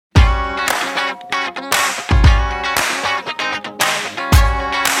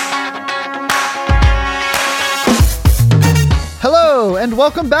and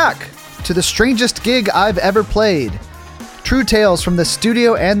welcome back to the strangest gig I've ever played. True tales from the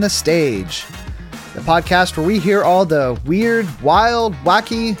studio and the stage. The podcast where we hear all the weird, wild,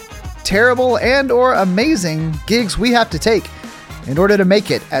 wacky, terrible, and or amazing gigs we have to take in order to make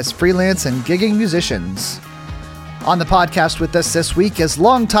it as freelance and gigging musicians. On the podcast with us this week is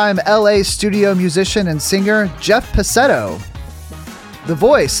longtime LA studio musician and singer Jeff Pescetto, the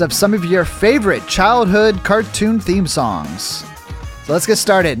voice of some of your favorite childhood cartoon theme songs. So let's get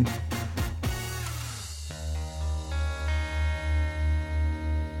started.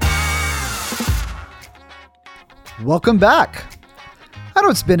 Welcome back. I know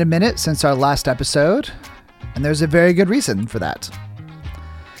it's been a minute since our last episode, and there's a very good reason for that.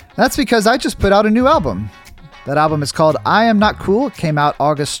 That's because I just put out a new album. That album is called I Am Not Cool. It came out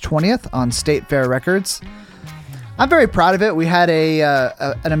August 20th on State Fair Records. I'm very proud of it. We had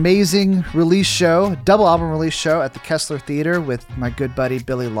an amazing release show, double album release show at the Kessler Theater with my good buddy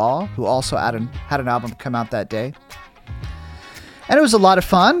Billy Law, who also had an album come out that day. And it was a lot of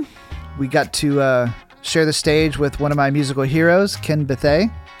fun. We got to share the stage with one of my musical heroes, Ken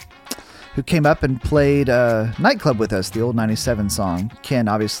Bethea, who came up and played Nightclub with us, the old 97 song. Ken,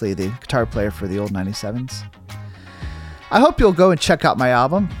 obviously the guitar player for the old 97s. I hope you'll go and check out my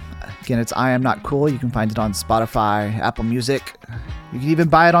album. Again, it's I Am Not Cool. You can find it on Spotify, Apple Music. You can even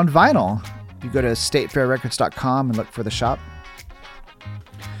buy it on vinyl. You go to statefairrecords.com and look for the shop.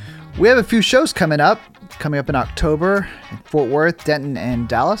 We have a few shows coming up in October in Fort Worth, Denton, and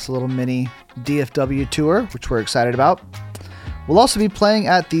Dallas. A little mini DFW tour, which we're excited about. We'll also be playing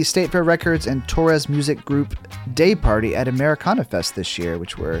at the State Fair Records and Torres Music Group Day Party at Americana Fest this year,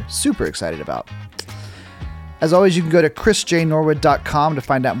 which we're super excited about. As always, you can go to chrisjnorwood.com to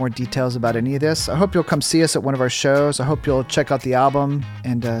find out more details about any of this. I hope you'll come see us at one of our shows. I hope you'll check out the album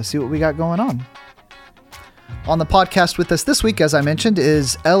and see what we got going on. On the podcast with us this week, as I mentioned,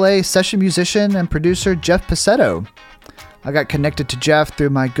 is LA session musician and producer Jeff Pescetto. I got connected to Jeff through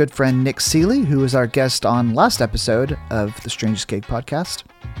my good friend Nick Seeley, who was our guest on last episode of the Strangest Gig podcast.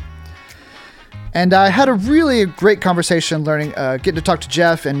 And I had a really great conversation getting to talk to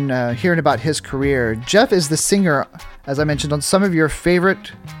Jeff and hearing about his career. Jeff is the singer, as I mentioned, on some of your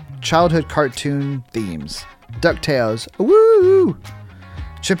favorite childhood cartoon themes. DuckTales, woo!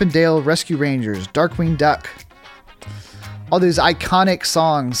 Chip and Dale Rescue Rangers, Darkwing Duck. All these iconic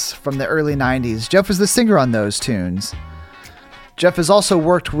songs from the early 90s. Jeff was the singer on those tunes. Jeff has also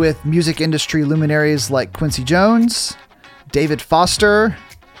worked with music industry luminaries like Quincy Jones, David Foster,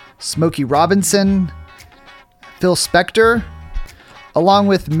 Smokey Robinson, Phil Spector, along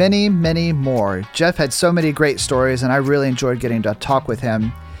with many, many more. Jeff had so many great stories, and I really enjoyed getting to talk with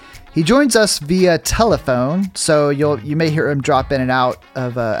him. He joins us via telephone, so you may hear him drop in and out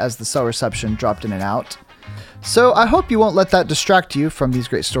of as the cell reception dropped in and out. So I hope you won't let that distract you from these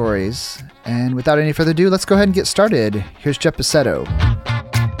great stories. And without any further ado, let's go ahead and get started. Here's Jeff Pescetto.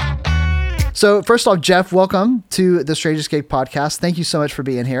 So first off, Jeff, welcome to the Strangest Gig podcast. Thank you so much for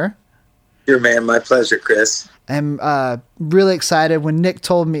being here. Sure, man. My pleasure, Chris. I'm really excited when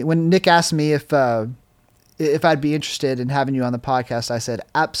Nick asked me if I'd be interested in having you on the podcast. I said,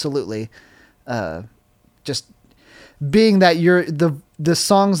 absolutely. Just being that you're the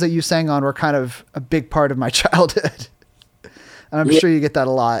songs that you sang on were kind of a big part of my childhood. And I'm sure you get that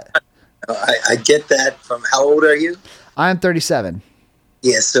a lot. I get that from, how old are you? I'm 37.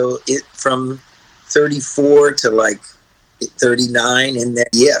 Yeah, so from 34 to like 39, and then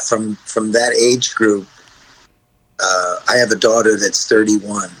from that age group, I have a daughter that's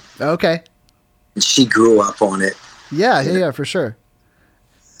 31. Okay. And she grew up on it. Yeah, for sure.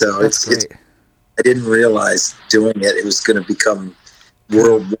 So it's I didn't realize doing it was going to become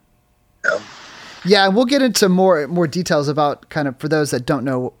worldwide. Yeah, we'll get into more details about kind of for those that don't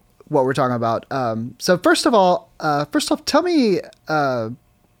know what we're talking about. So first off, tell me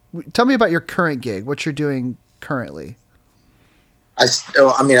about your current gig, what you're doing currently. I've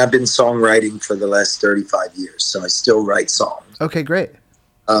been songwriting for the last 35 years, so I still write songs. Okay, great.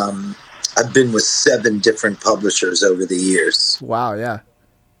 I've been with 7 different publishers over the years. Wow, yeah.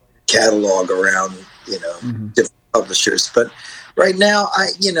 Catalog around, different publishers. But right now,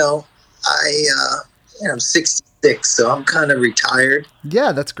 I'm 66, so I'm kind of retired.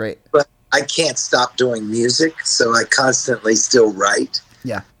 Yeah, that's great. But I can't stop doing music, so I constantly still write.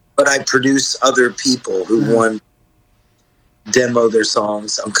 Yeah. But I produce other people who want to demo their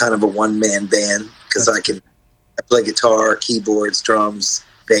songs. I'm kind of a one-man band because I play guitar, keyboards, drums,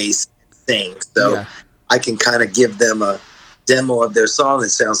 bass, and sing. So I can kind of give them a demo of their song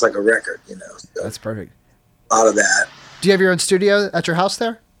that sounds like a record, So that's perfect. A lot of that. Do you have your own studio at your house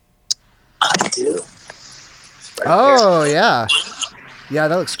there? I do. Right there. Yeah. Yeah,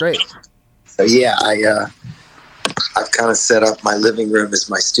 that looks great. So yeah, I've kind of set up my living room as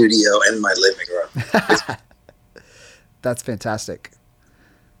my studio and my living room. That's fantastic.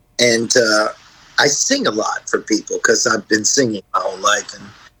 And I sing a lot for people because I've been singing my whole life. And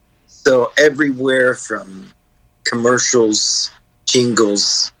so everywhere from commercials,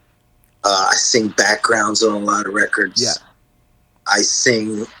 jingles, I sing backgrounds on a lot of records. Yeah. I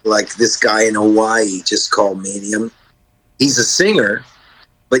sing like this guy in Hawaii just called me. And he's a singer,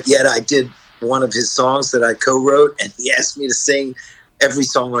 but yet I did one of his songs that I co-wrote, and he asked me to sing every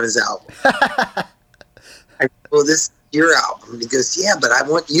song on his album. I said, well, this is your album. And he goes, yeah, but I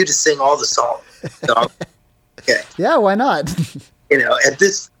want you to sing all the songs. So, okay. Yeah, why not? At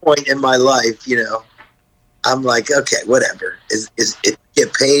this point in my life, I'm like, okay, whatever. Is it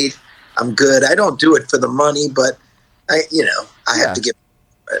get paid? I'm good. I don't do it for the money, but I have to get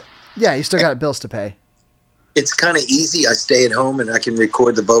it. Yeah, you still got bills to pay. It's kind of easy. I stay at home and I can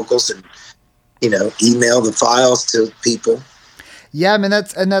record the vocals and email the files to people. Yeah, I mean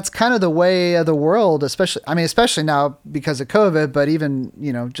that's kind of the way of the world, especially now because of COVID, but even,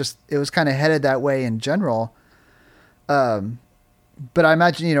 just it was kind of headed that way in general. But I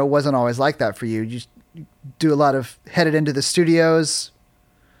imagine, it wasn't always like that for you. You do a lot of headed into the studios.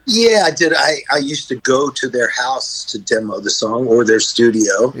 Yeah, I did. I used to go to their house to demo the song or their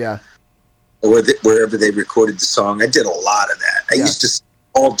studio. Yeah. Or wherever they recorded the song. I did a lot of that. I used to sing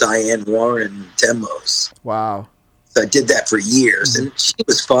all Diane Warren demos. Wow. So I did that for years, and she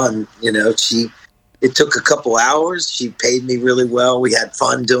was fun. It took a couple hours. She paid me really well. We had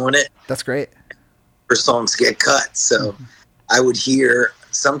fun doing it. That's great. Her songs get cut. So I would hear,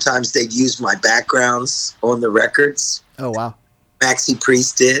 sometimes they'd use my backgrounds on the records. Oh, wow. Maxie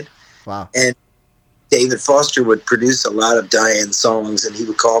Priest did. Wow. And David Foster would produce a lot of Diane songs, and he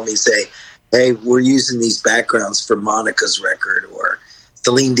would call me and say, hey, we're using these backgrounds for Monica's record or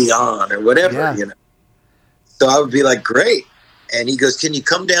Celine Dion or whatever, So I would be like, great. And he goes, can you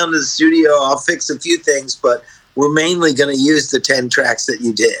come down to the studio? I'll fix a few things, but we're mainly going to use the 10 tracks that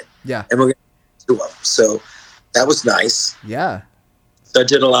you did. Yeah. And we're going to do them. So that was nice. Yeah. So I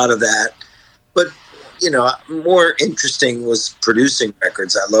did a lot of that. But, more interesting was producing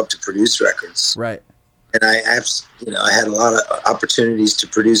records. I love to produce records. Right. And I had a lot of opportunities to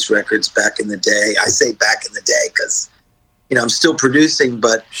produce records back in the day. I say back in the day because, I'm still producing,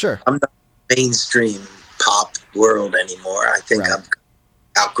 but sure, I'm not mainstream pop world anymore. I think I've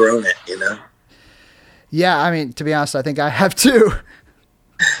outgrown it, Yeah, I mean, to be honest, I think I have too.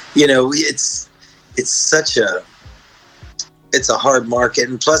 It's a hard market.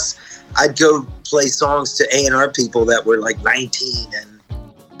 And plus, I'd go play songs to A&R people that were like 19, and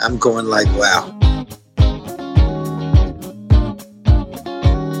I'm going like, wow.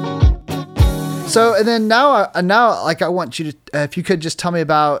 So, and then now, like, I want you to, if you could just tell me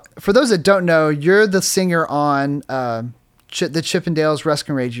about, for those that don't know, you're the singer on the Chippendales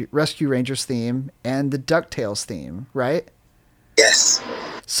Rescue Rangers theme and the DuckTales theme, right? Yes.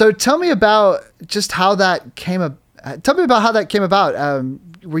 So tell me about just how that came about.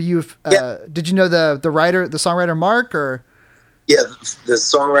 Were you, did you know the songwriter Mark, or? Yeah, the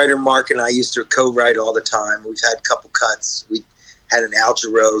songwriter Mark and I used to co-write all the time. We've had a couple cuts. We had an Al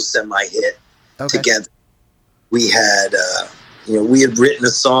Jarreau semi-hit. Okay. Together. We had, we had written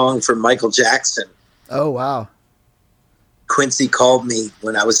a song for Michael Jackson. Oh, wow. Quincy called me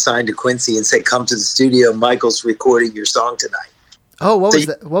when I was signed to Quincy and said, come to the studio. Michael's recording your song tonight. Oh, what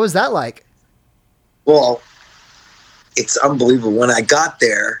was that like? Well, it's unbelievable. When I got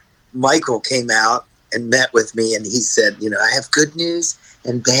there, Michael came out and met with me, and he said, I have good news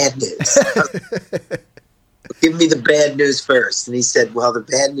and bad news. Give me the bad news first. And he said, well, the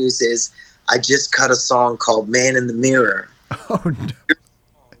bad news is I just cut a song called Man in the Mirror. Oh,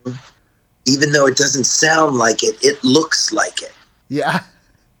 no. Even though it doesn't sound like it, it looks like it. Yeah.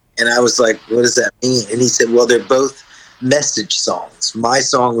 And I was like, what does that mean? And he said, well, they're both message songs. My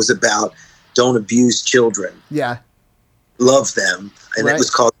song was about don't abuse children. Yeah. Love them. And It was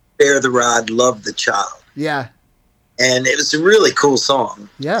called Spare the Rod, Love the Child. Yeah. And it was a really cool song.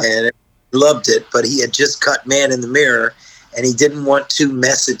 Yeah. And I loved it, but he had just cut Man in the Mirror, and he didn't want 2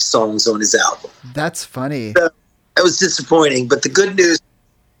 message songs on his album. That's funny. So that was disappointing. But the good news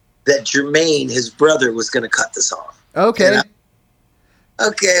that Jermaine, his brother, was going to cut the song. Okay.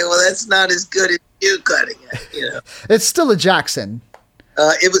 Okay, well, that's not as good as you cutting it. It's still a Jackson.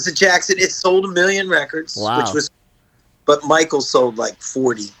 It was a Jackson. It sold 1 million records. Wow. But Michael sold like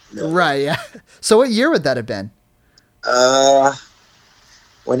 40 million. Right. Yeah. So what year would that have been?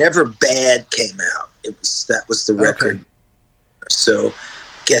 Whenever Bad came out, that was the record. Okay. So,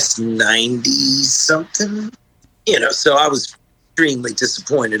 guess 90 something. So I was extremely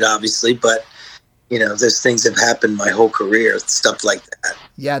disappointed, obviously, but those things have happened my whole career, stuff like that.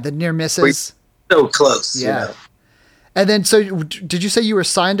 Yeah, the near misses. So close, Yeah. And then, so did you say you were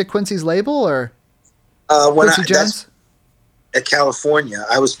signed to Quincy's label, or Quincy Jones? At California,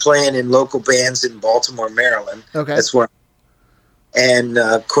 I was playing in local bands in Baltimore, Maryland. Okay. That's where. And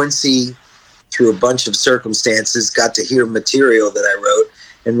Quincy, through a bunch of circumstances, got to hear material that I wrote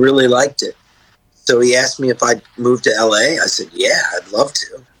and really liked it. So he asked me if I'd move to LA. I said, yeah, I'd love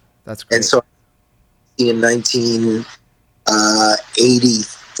to. That's great. And so in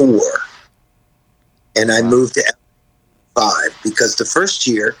 1984, and I moved to LA because the first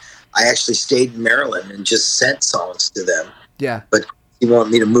year I actually stayed in Maryland and just sent songs to them. Yeah. But he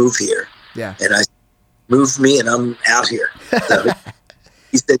wanted me to move here. Yeah. And I moved me and I'm out here. So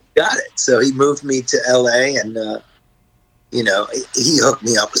he said, got it. So he moved me to LA and, he hooked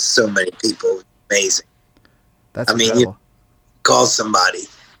me up with so many people. Amazing. That's incredible. You call somebody,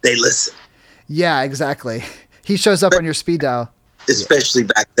 they listen. Yeah, exactly. He shows up on your speed dial. Especially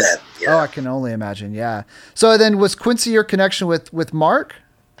back then. Oh, I can only imagine. Yeah. So then was Quincy your connection with Mark?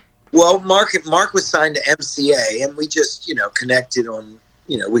 Well, Mark was signed to MCA and we just, connected on,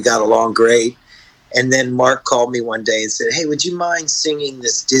 we got along great. And then Mark called me one day and said, hey, would you mind singing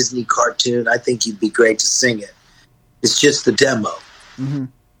this Disney cartoon? I think you'd be great to sing it. It's just the demo. Mm-hmm.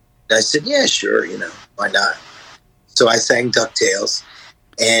 I said, yeah, sure, why not? So I sang DuckTales,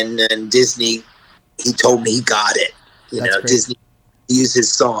 and then Disney, he told me he got it. Disney used his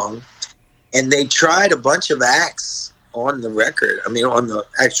song, and they tried a bunch of acts on the record, on the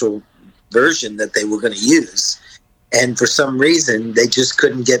actual version that they were going to use. And for some reason, they just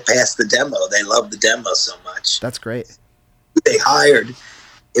couldn't get past the demo. They loved the demo so much. That's great. They hired,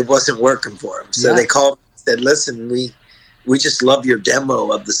 it wasn't working for them. So they called and said, listen, we just love your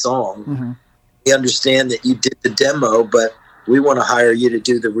demo of the song. Mm-hmm. We understand that you did the demo, but we want to hire you to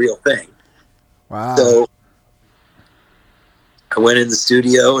do the real thing. Wow. So I went in the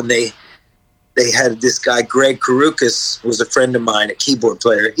studio and they had this guy, Greg Karukas, was a friend of mine, a keyboard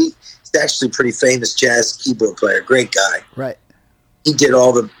player. He's actually a pretty famous jazz keyboard player, great guy. Right. He did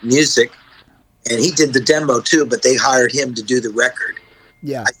all the music and he did the demo too, but they hired him to do the record.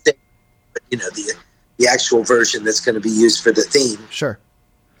 Yeah. I think, the actual version that's going to be used for the theme. Sure.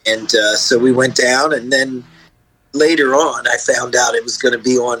 And so we went down, and then later on, I found out it was going to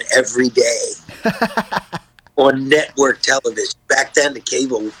be on every day on network television. Back then, the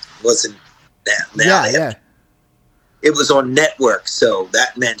cable wasn't that. Yeah. It was on network, so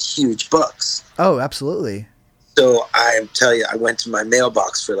that meant huge bucks. Oh, absolutely. So I tell you, I went to my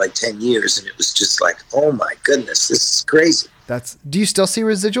mailbox for like 10 years, and it was just like, oh my goodness, this is crazy. Do you still see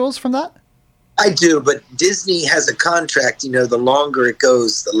residuals from that? I do, but Disney has a contract, the longer it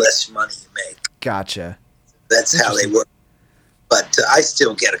goes, the less money you make. Gotcha. That's how they work. But I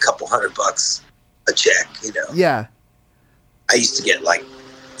still get a couple $100 a check, Yeah. I used to get like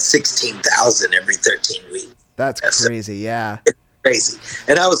 16,000 every 13 weeks. That's crazy, yeah. It's crazy.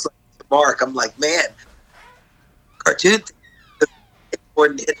 And I was like, to Mark, I'm like, man, cartoon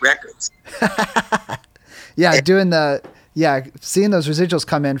important hit records. Yeah, seeing those residuals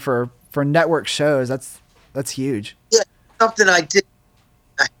come in for network shows, that's huge. Yeah, something I did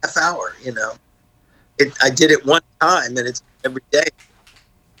a half hour, I did it one time and it's every day.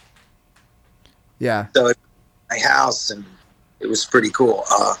 Yeah. So it was my house and it was pretty cool.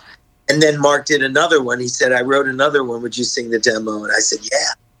 And then Mark did another one. He said, I wrote another one. Would you sing the demo? And I said,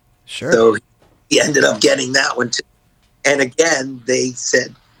 yeah. Sure. So he ended up getting that one too. And again, they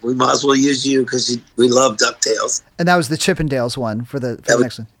said, we might as well use you because we love DuckTales. And that was the Chippendales one for the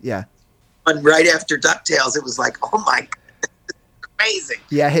next one. Yeah. And right after DuckTales, it was like, oh my God, this is amazing.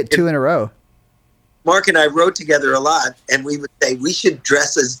 Yeah, I hit 2 in a row. Mark and I wrote together a lot, and we would say we should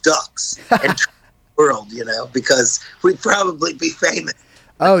dress as ducks and travel the world, because we'd probably be famous.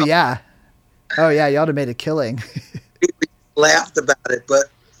 Oh, yeah. Y'all would have made a killing. We laughed about it, but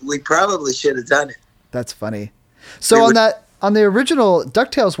we probably should have done it. That's funny. So on the original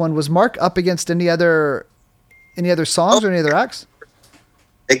DuckTales one, was Mark up against any other songs or any other acts?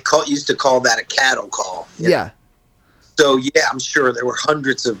 They used to call that a cattle call. Yeah. So yeah, I'm sure there were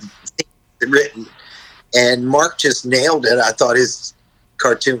hundreds of things written, and Mark just nailed it. I thought his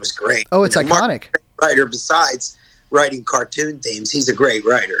cartoon was great. Oh, it's iconic. Mark's a great writer. Besides writing cartoon themes, he's a great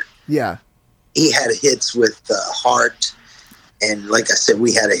writer. Yeah. He had hits with Heart, and like I said,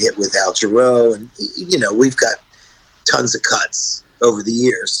 we had a hit with Al Jarreau, and we've got tons of cuts over the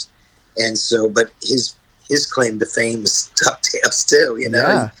years, and so, but his claim to fame is DuckTales too.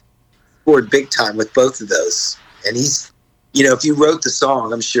 Yeah. He scored big time with both of those, and he's, if you wrote the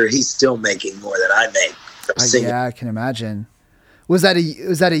song, I'm sure he's still making more than I make from singing. Yeah, I can imagine. Was that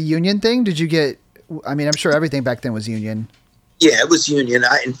a union thing? Did you get? I mean, I'm sure everything back then was union. Yeah, it was union.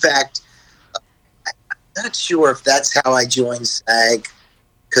 In fact, I'm not sure if that's how I joined SAG,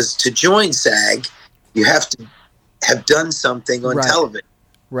 because to join SAG, you have to have done something on television.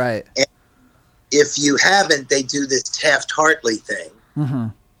 Right. And if you haven't, they do this Taft-Hartley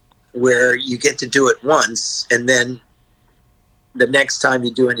thing, where you get to do it once, and then the next time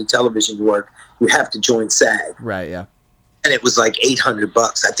you do any television work, you have to join SAG. Right. Yeah. And it was like $800.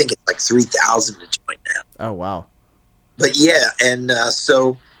 I think it's like $3,000 to join now. Oh wow. But yeah, and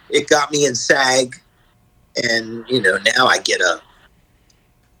so it got me in SAG, and now I get a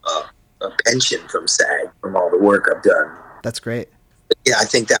pension from SAG from all the work I've done. That's great. But yeah, I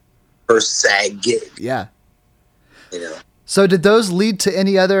think that was my first SAG gig. Yeah. So did those lead to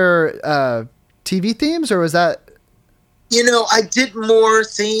any other TV themes, or was that? I did more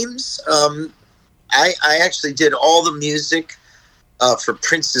themes. I actually did all the music for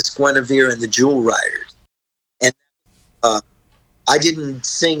Princess Guinevere and the Jewel Riders. And I didn't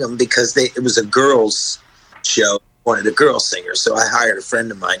sing them because it was a girls' show. I wanted a girl singer, so I hired a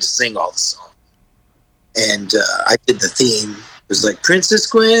friend of mine to sing all the songs. And I did the theme. It was like Princess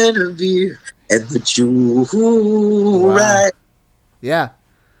Guinevere and the Jewel Riders. Yeah.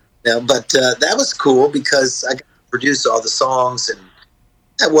 But that was cool because I got to produce all the songs, and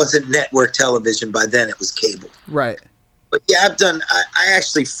that wasn't network television by then. It was cable. Right. But yeah, I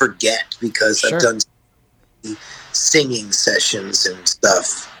actually forget because I've done singing sessions and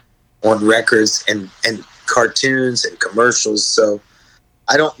stuff on records and cartoons and commercials. So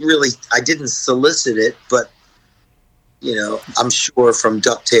I didn't solicit it, but I'm sure from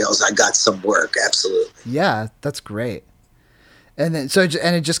DuckTales I got some work. Absolutely. Yeah, that's great. And then,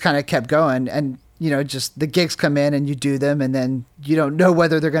 it just kind of kept going, and just the gigs come in and you do them, and then you don't know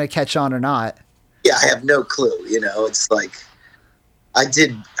whether they're going to catch on or not. Yeah, I have no clue. It's like I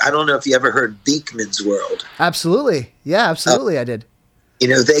don't know if you ever heard Beekman's World. Absolutely. Yeah, absolutely. I did.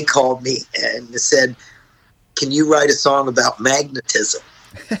 They called me and said, "Can you write a song about magnetism?"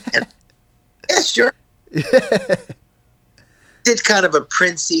 And, yeah, sure. Did kind of a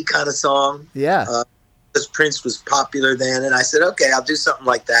Princey kind of song. Yeah. Because Prince was popular then. And I said, okay, I'll do something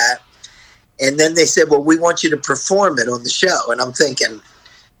like that. And then they said, well, we want you to perform it on the show. And I'm thinking,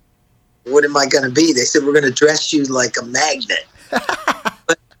 what am I going to be? They said, we're going to dress you like a magnet.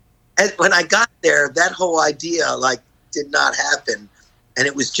 But when I got there, that whole idea did not happen. And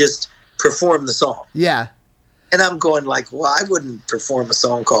it was just perform the song. Yeah. And I'm going well, I wouldn't perform a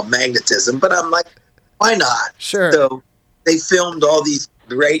song called Magnetism, but I'm like, why not? Sure. So they filmed all these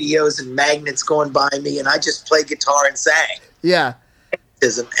radios and magnets going by me, and I just played guitar and sang. Yeah.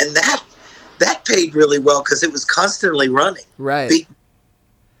 And that paid really well because it was constantly running. Right.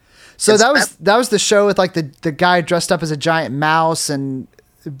 So that was the show with the guy dressed up as a giant mouse and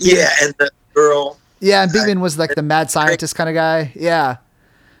and the girl. Yeah, and Beekman was the mad scientist kind of guy. Yeah.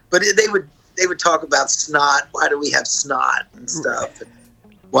 But they would talk about snot. Why do we have snot and stuff? And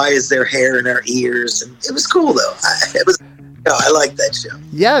why is there hair in our ears? And it was cool though. I liked that show.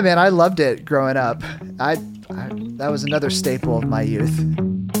 Yeah, man, I loved it growing up. That was another staple of my youth.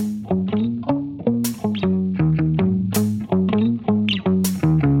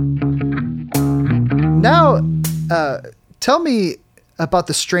 Now, tell me about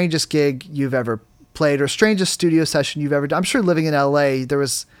the strangest gig you've ever played or strangest studio session you've ever done. I'm sure living in LA, there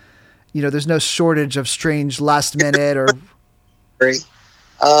was, there's no shortage of strange last minute or.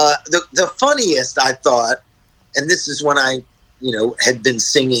 The funniest I thought, and this is when I, had been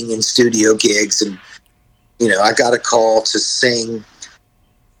singing in studio gigs, and I got a call to sing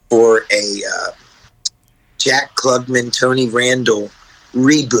for a Jack Klugman, Tony Randall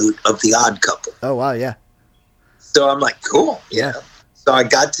reboot of The Odd Couple. Oh wow, yeah. So I'm like, cool, yeah. So I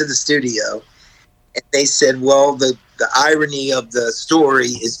got to the studio, and they said, well, the irony of the story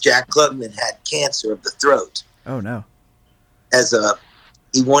is Jack Klugman had cancer of the throat. Oh no.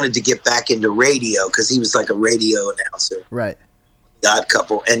 He wanted to get back into radio because he was like a radio announcer. Right. The Odd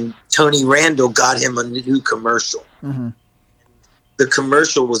Couple. And Tony Randall got him a new commercial. Mm-hmm. The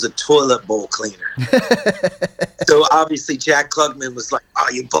commercial was a toilet bowl cleaner. So obviously Jack Klugman was like, oh,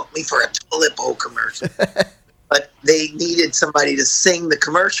 you booked me for a toilet bowl commercial. But they needed somebody to sing the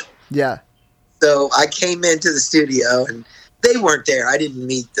commercial. Yeah. So I came into the studio, and they weren't there. I didn't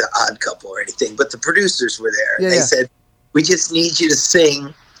meet the Odd Couple or anything, but the producers were there. Yeah, they said, we just need you to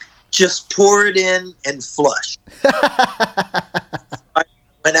sing, just pour it in and flush. I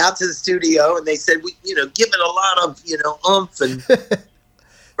went out to the studio, and they said, give it a lot of, oomph and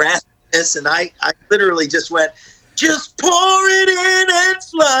raspiness. And I literally just went, just pour it in and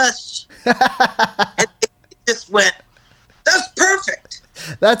flush. And it just went, that's perfect.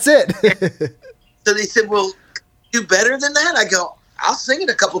 That's it. So they said, well, do better than that? I go, I'll sing it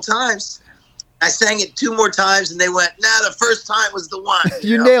a couple times. I sang it 2 more times, and they went, nah, the first time was the one.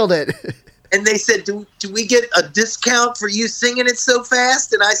 You know? Nailed it. And they said, do we get a discount for you singing it so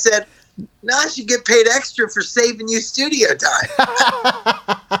fast? And I said, no, I should get paid extra for saving you studio time.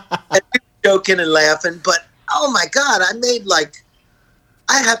 And we were joking and laughing, but oh my God, I made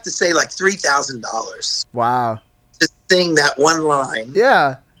I have to say $3,000. Wow. To sing that one line.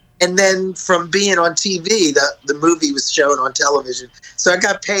 Yeah. And then from being on TV, the movie was shown on television. So I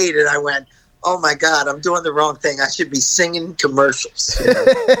got paid, and I went, oh my God, I'm doing the wrong thing. I should be singing commercials,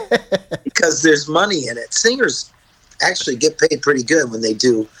 because there's money in it. Singers actually get paid pretty good when they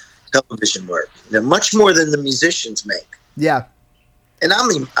do television work, much more than the musicians make. Yeah. And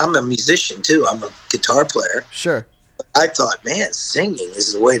I'm a musician too. I'm a guitar player. Sure. I thought, man, singing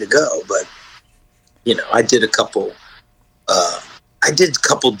is the way to go. But I did a couple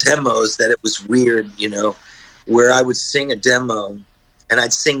demos that it was weird, where I would sing a demo and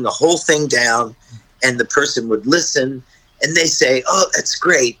I'd sing the whole thing down, and the person would listen and they say, oh, that's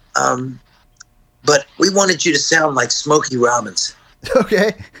great. But we wanted you to sound like Smokey Robinson.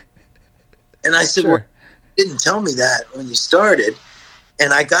 Okay. And I said, sure. well, you didn't tell me that when you started.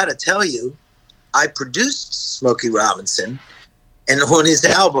 And I got to tell you, I produced Smokey Robinson, and on his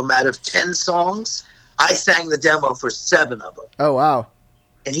album, out of 10 songs, I sang the demo for 7 of them. Oh, wow.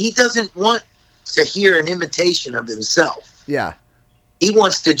 And he doesn't want to hear an imitation of himself. Yeah. He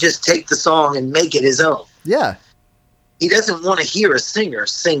wants to just take the song and make it his own. Yeah. He doesn't want to hear a singer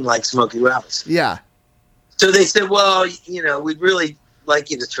sing like Smokey Robinson. Yeah. So they said, well, we'd really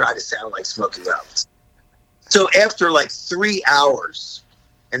like you to try to sound like Smokey Robinson. So after 3 hours,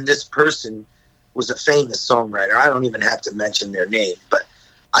 and this person was a famous songwriter, I don't even have to mention their name, but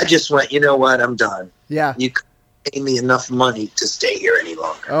I just went, you know what, I'm done. Yeah. You couldn't pay me enough money to stay here any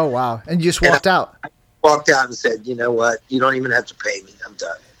longer. Oh, wow. And you just walked out. I walked out and said, you know what, you don't even have to pay me. I'm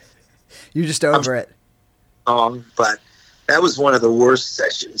done. You're just over it. But that was one of the worst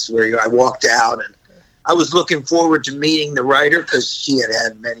sessions where I walked out, and I was looking forward to meeting the writer because she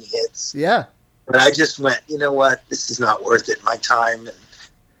had many hits. Yeah. But I just went, you know what, this is not worth it. My time and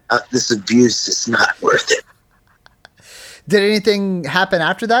this abuse is not worth it. Did anything happen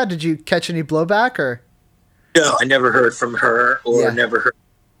after that? Did you catch any blowback or? No, I never heard from her or never heard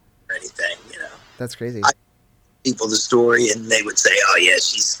anything, That's crazy. I people the story, and they would say, oh yeah,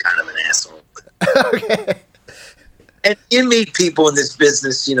 she's kind of an asshole. Okay. And you meet people in this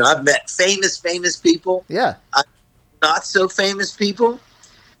business, I've met famous people. Yeah. Not so famous people.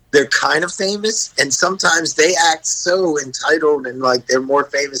 They're kind of famous, and sometimes they act so entitled and like they're more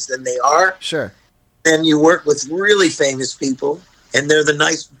famous than they are. Sure. And you work with really famous people, and they're the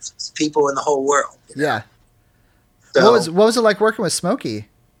nicest people in the whole world. Yeah. So, what was it like working with Smokey?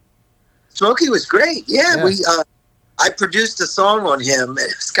 Smokey was great. Yeah. I produced a song on him.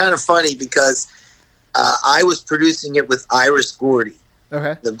 It's kind of funny because I was producing it with Iris Gordy.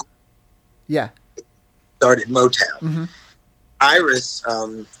 Okay. Yeah. Started Motown. Mm-hmm. Iris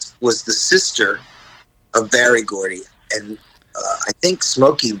was the sister of Barry Gordy, and I think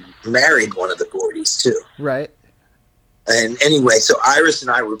Smokey married one of the Gordys too. Right. And anyway, so Iris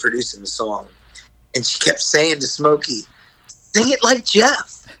and I were producing the song, and she kept saying to Smokey, "Sing it like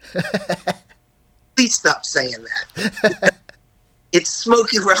Jeff." Please stop saying that. It's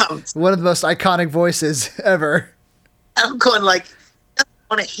Smokey Robinson. One of the most iconic voices ever. I'm going I don't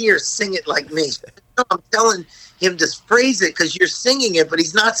want to hear "Sing it like me." No, I'm telling him to phrase it because you're singing it, but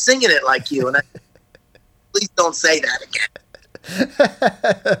he's not singing it like you. And please don't say that again.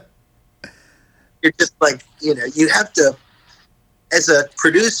 You're just you have to, as a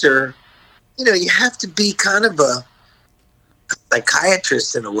producer, you have to be kind of a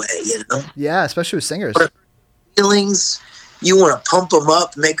psychiatrist in a way, Yeah, especially with singers. Feelings, you want to pump them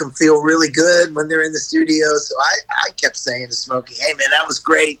up, make them feel really good when they're in the studio. So I kept saying to Smokey, hey man, that was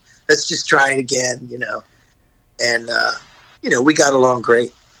great. Let's just try it again, And, we got along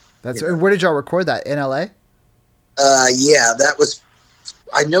great. Where did y'all record that? In LA? Yeah, that was,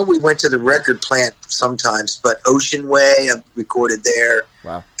 I know we went to the record plant sometimes, but Ocean Way, I recorded there.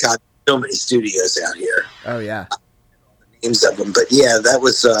 Wow. Got so many studios out here. Oh, yeah. Names of them. But yeah, that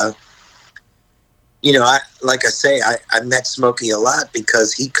was, I met Smokey a lot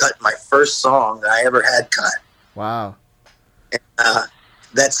because he cut my first song that I ever had cut. Wow. And,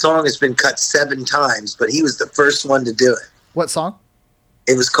 that song has been cut 7 times, but he was the first one to do it. What song?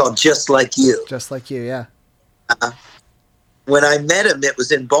 It was called Just Like You. Just Like You, yeah. When I met him, it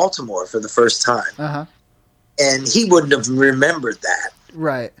was in Baltimore for the first time. Uh-huh. And he wouldn't have remembered that.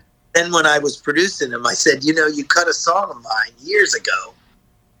 Right. Then when I was producing him, I said, you cut a song of mine years ago,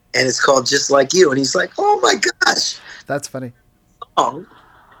 and it's called Just Like You. And he's like, oh my gosh. That's funny. Song.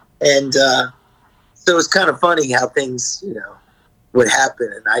 And so it's kind of funny how things, would happen,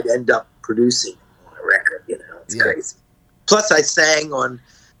 and I'd end up producing on a record, It's crazy. Plus, I sang on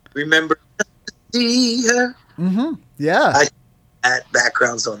Remember to See Her. Mm-hmm. Yeah. I had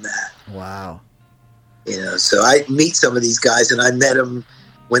backgrounds on that. Wow. So I meet some of these guys, and I met them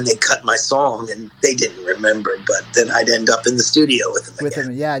when they cut my song, and they didn't remember, but then I'd end up in the studio with them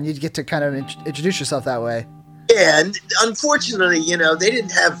again. Yeah, and you'd get to kind of introduce yourself that way. Yeah, and unfortunately, they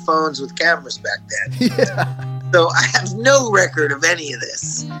didn't have phones with cameras back then. Yeah. So I have no record of any of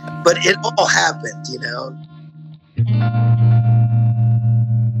this, but it all happened,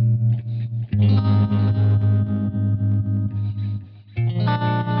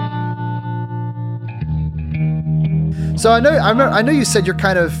 So I know you said you're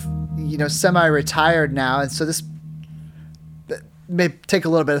kind of, semi-retired now, and so this may take a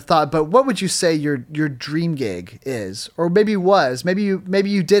little bit of thought, but what would you say your dream gig is, or maybe was? Maybe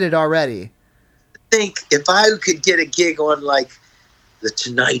you did it already. I think if I could get a gig on like The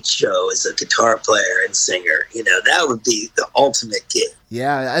Tonight Show as a guitar player and singer, that would be the ultimate gig.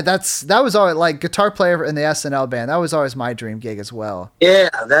 Yeah, that was always like guitar player in the SNL band. That was always my dream gig as well. Yeah,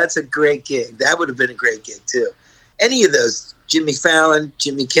 that's a great gig. That would have been a great gig too. Any of those, Jimmy Fallon,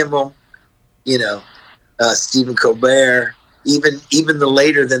 Jimmy Kimmel, Stephen Colbert, even the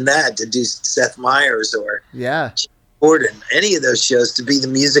later than that to do Seth Meyers or Gordon, any of those shows, to be the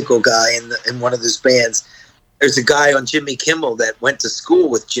musical guy in one of those bands. There's a guy on Jimmy Kimmel that went to school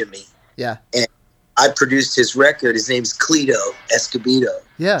with Jimmy. Yeah. And I produced his record. His name's Cleto Escobedo.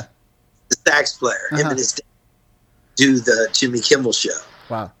 Yeah. The sax player. Him and his dad do the Jimmy Kimmel show.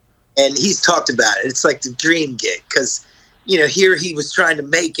 Wow. And he's talked about it. It's like the dream gig because, here he was trying to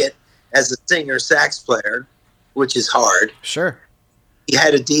make it as a singer sax player, which is hard. Sure. He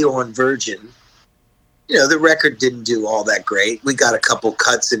had a deal on Virgin. The record didn't do all that great. We got a couple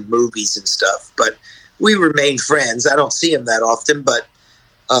cuts in movies and stuff, but we remained friends. I don't see him that often, but,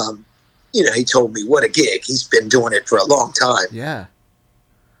 he told me what a gig. He's been doing it for a long time. Yeah.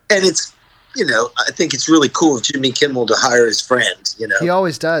 And it's, I think it's really cool of Jimmy Kimmel to hire his friend, He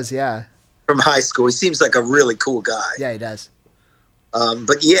always does, yeah. From high school. He seems like a really cool guy. Yeah, he does.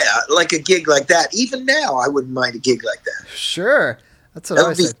 But yeah, like a gig like that, even now, I wouldn't mind a gig like that. Sure. That's what I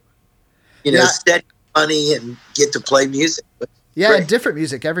always said. Steady money and get to play music. Yeah, and different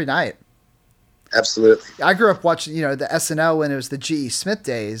music every night. Absolutely. I grew up watching, the SNL when it was the G.E. Smith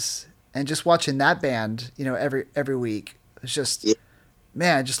days, and just watching that band, every week. It's just,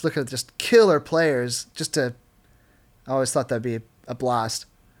 man, just look at just killer players. I always thought that'd be a blast.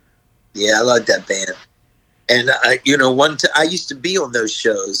 Yeah, I like that band. And I used to be on those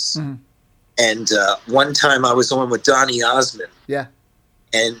shows, and one time I was on with Donny Osmond. Yeah.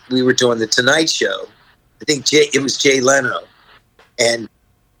 And we were doing the Tonight Show. I think it was Jay Leno, and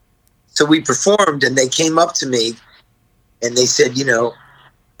so we performed, and they came up to me, and they said,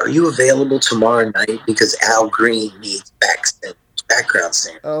 "Are you available tomorrow night? Because Al Green needs background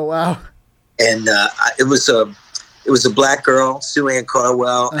singer." Oh wow! And it was a black girl, Sue Ann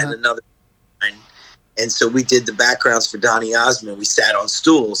Carwell, and another. And so we did the backgrounds for Donny Osmond. We sat on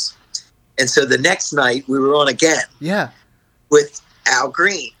stools. And so the next night we were on again. Yeah. With Al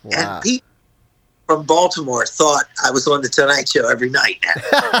Green. Wow. And people from Baltimore thought I was on the Tonight Show every night.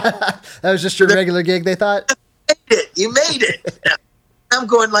 That was just your regular gig, they thought? You made it. I'm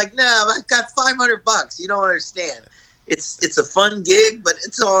going like, no, I've got $500. You don't understand. It's a fun gig, but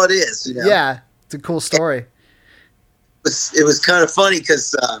it's all it is. Yeah. It's a cool story. It was kind of funny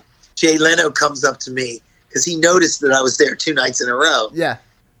because Jay Leno comes up to me because he noticed that I was there 2 nights in a row. Yeah.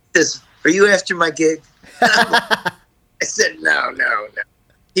 He says, "Are you after my gig?" I said, no.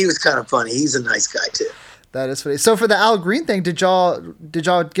 He was kind of funny. He's a nice guy too. That is funny. So for the Al Green thing, did y'all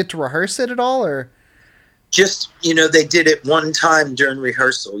get to rehearse it at all, or? Just, they did it one time during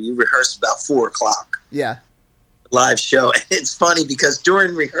rehearsal. You rehearse about 4:00. Yeah. Live show. And it's funny because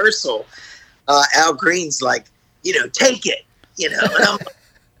during rehearsal, Al Green's like, take it, and I'm like,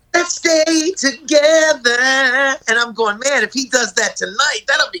 let's stay together. And I'm going, man, if he does that tonight,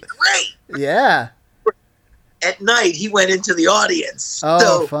 that'll be great. Yeah. At night, he went into the audience. Oh,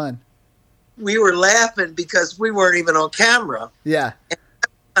 so fun. We were laughing because we weren't even on camera. Yeah. And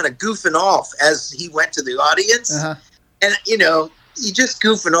kind of goofing off as he went to the audience. And, you just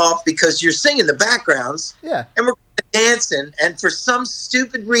goofing off because you're singing the backgrounds. Yeah. And we're dancing. And for some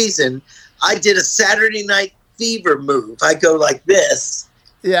stupid reason, I did a Saturday Night Fever move. I go like this.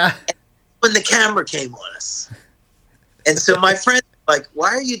 Yeah. When the camera came on us. And so my friend was like, why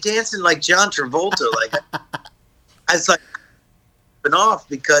are you dancing like John Travolta? Like, I was like, goofing off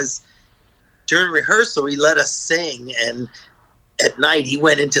because during rehearsal he let us sing, and at night he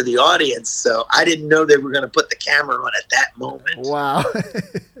went into the audience. So I didn't know they were going to put the camera on at that moment. Wow. So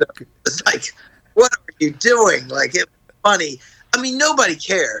it's like, what are you doing? Like, it was funny. I mean, nobody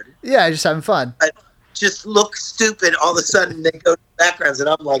cared. Yeah, just having fun. I just look stupid. All of a sudden they go to the backgrounds and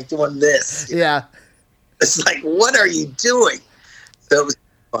I'm like doing this. Yeah. It's like, what are you doing? So it was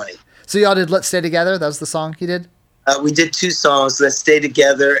funny. So y'all did Let's Stay Together? That was the song you did? We did 2 songs, Let's Stay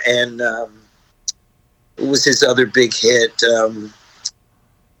Together, and what was his other big hit?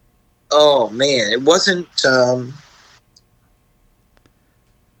 Oh, man. It wasn't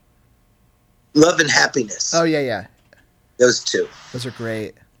Love and Happiness. Oh, yeah. Those 2. Those are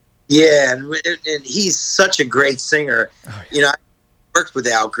great. Yeah, and he's such a great singer. Oh, yeah. You know, I worked with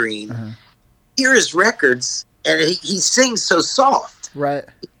Al Green. Uh-huh. Hear his records, and he sings so soft. Right.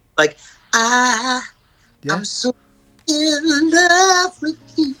 Like, I'm so in love with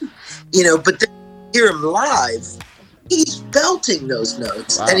you. You know, but then you hear him live, he's belting those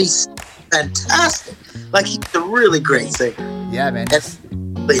notes. Wow. And he's fantastic. Like, he's a really great singer. Yeah, man.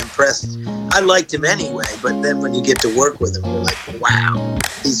 And really impressed. I liked him anyway, but then when you get to work with him, you're like, wow,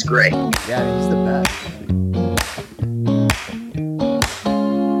 he's great. Yeah, he's the best.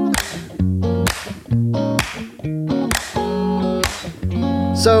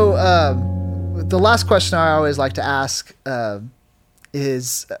 So, the last question I always like to ask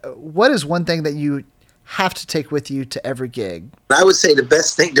is, what is one thing that you have to take with you to every gig? I would say the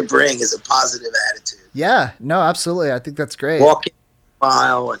best thing to bring is a positive attitude. Yeah, no, absolutely. I think that's great. Walk in,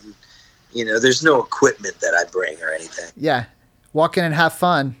 smile, and, you know, there's no equipment that I bring or anything. Yeah, walk in and have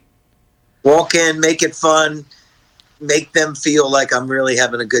fun. Walk in, make it fun, make them feel like I'm really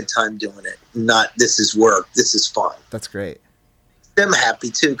having a good time doing it. Not, this is work, this is fun. That's great. Them happy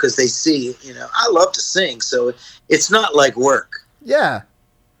too, because they see, you know, I love to sing, so it's not like work. Yeah.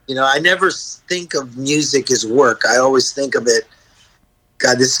 You know, I never think of music as work. I always think of it,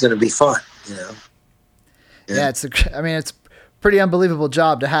 God, this is going to be fun, you know? Yeah, it's a pretty unbelievable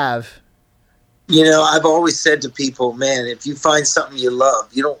job to have. You know, I've always said to people, man, if you find something you love,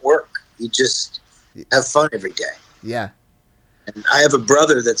 you don't work. You just have fun every day. Yeah. And I have a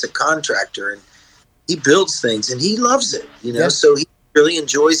brother that's a contractor, and he builds things, and he loves it, you know? Yeah. So he really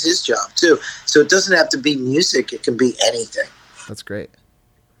enjoys his job, too. So it doesn't have to be music. It can be anything. That's great.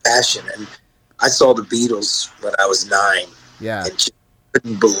 Passion. And I saw the Beatles when I was 9. Yeah. And just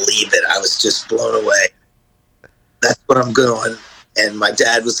couldn't believe it. I was just blown away. That's what I'm going. And my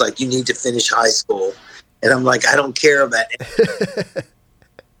dad was like, you need to finish high school. And I'm like, I don't care about it.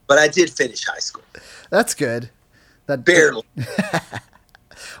 But I did finish high school. That's good. Barely.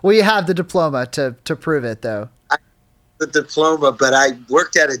 Well, you have the diploma to prove it, though. The diploma, but I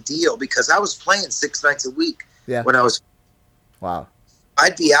worked out a deal because I was playing 6 nights a week when I was. Wow.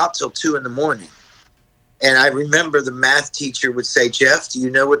 I'd be out till 2 a.m. And I remember the math teacher would say, Jeff, do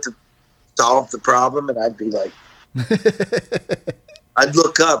you know what to solve the problem? And I'd be like, I'd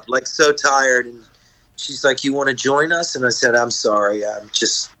look up like so tired. And she's like, you want to join us? And I said, I'm sorry. I'm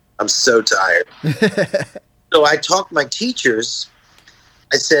so tired. So I talked my teachers.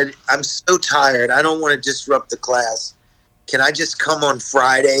 I said, I'm so tired. I don't want to disrupt the class. Can I just come on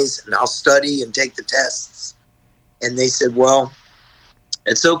Fridays and I'll study and take the tests? And they said, well,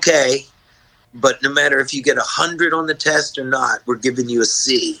 it's okay, but no matter if you get 100 on the test or not, we're giving you a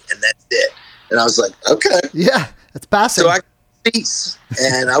C, and that's it. And I was like, okay. Yeah, that's passing. So I got C's,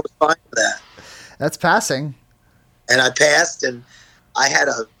 and I was fine with that. That's passing. And I passed, and I had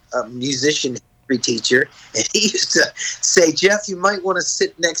a musician history teacher, and he used to say, Jeff, you might want to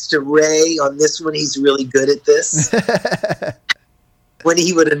sit next to Ray on this one. He's really good at this. When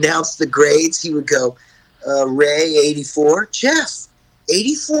he would announce the grades, he would go, Ray, 84. Jeff,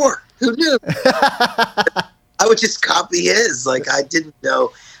 84. Who knew? I would just copy his. Like, I didn't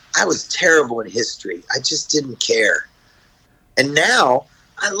know. I was terrible in history. I just didn't care. And now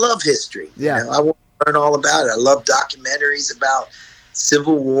I love history. Yeah. You know, I want to learn all about it. I love documentaries about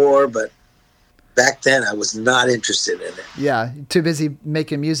Civil War, but back then I was not interested in it. Yeah, too busy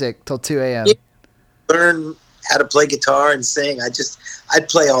making music till 2 a.m. Yeah. Learn how to play guitar and sing. I'd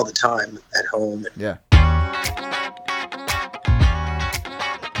play all the time at home. Yeah.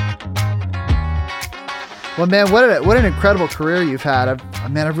 Well, man, what an incredible career you've had.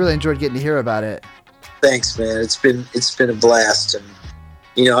 I've really enjoyed getting to hear about it. Thanks, man. It's been a blast, and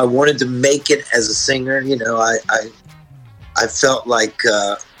you know, I wanted to make it as a singer. You know, I felt like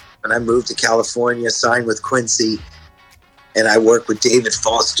when I moved to California, signed with Quincy, and I worked with David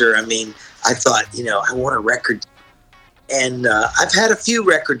Foster. I mean, I thought, you know, I want a record. And I've had a few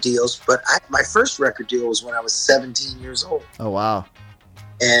record deals, but my first record deal was when I was 17 years old. Oh, wow.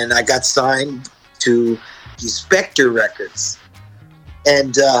 and I got signed to the Spector Records.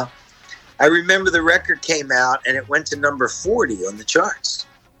 And I remember the record came out, and it went to number 40 on the charts.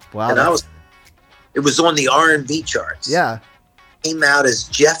 Wow. And it was on the R&B charts. Yeah. Came out as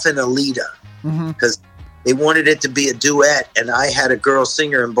Jeff and Alita, because they wanted it to be a duet, and I had a girl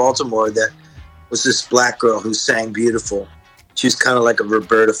singer in Baltimore that was this black girl who sang beautiful. She was kind of like a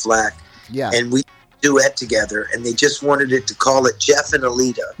Roberta Flack. Yeah. And we duet together, and they just wanted it to call it Jeff and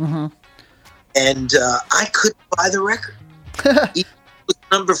Alita. And I couldn't buy the record. It was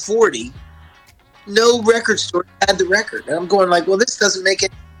number 40. No record store had the record. And I'm going like, well, this doesn't make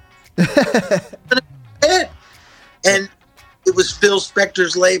it. And it was Phil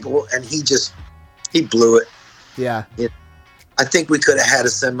Spector's label, and he blew it. Yeah. I think we could have had a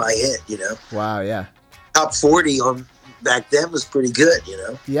semi-hit, you know. Wow, yeah. Top 40 on back then was pretty good, you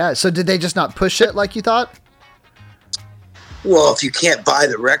know. Yeah, so did they just not push it like you thought? Well, if you can't buy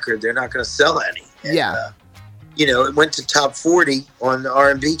the record, they're not going to sell any. And, yeah. You know, it went to top 40 on the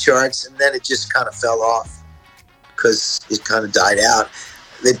R&B charts, and then it just kind of fell off because it kind of died out.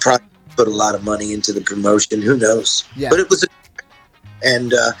 They probably put a lot of money into the promotion. Who knows? Yeah. But it was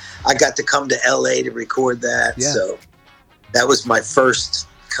and I got to come to LA to record that. Yeah. So that was my first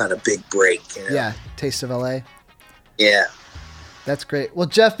kind of big break. You know? Yeah. Taste of LA. Yeah. That's great. Well,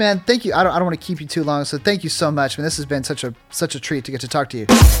 Jeff, man, thank you. I don't want to keep you too long, so thank you so much. Man, this has been such a treat to get to talk to you.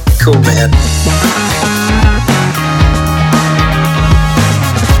 Cool, man.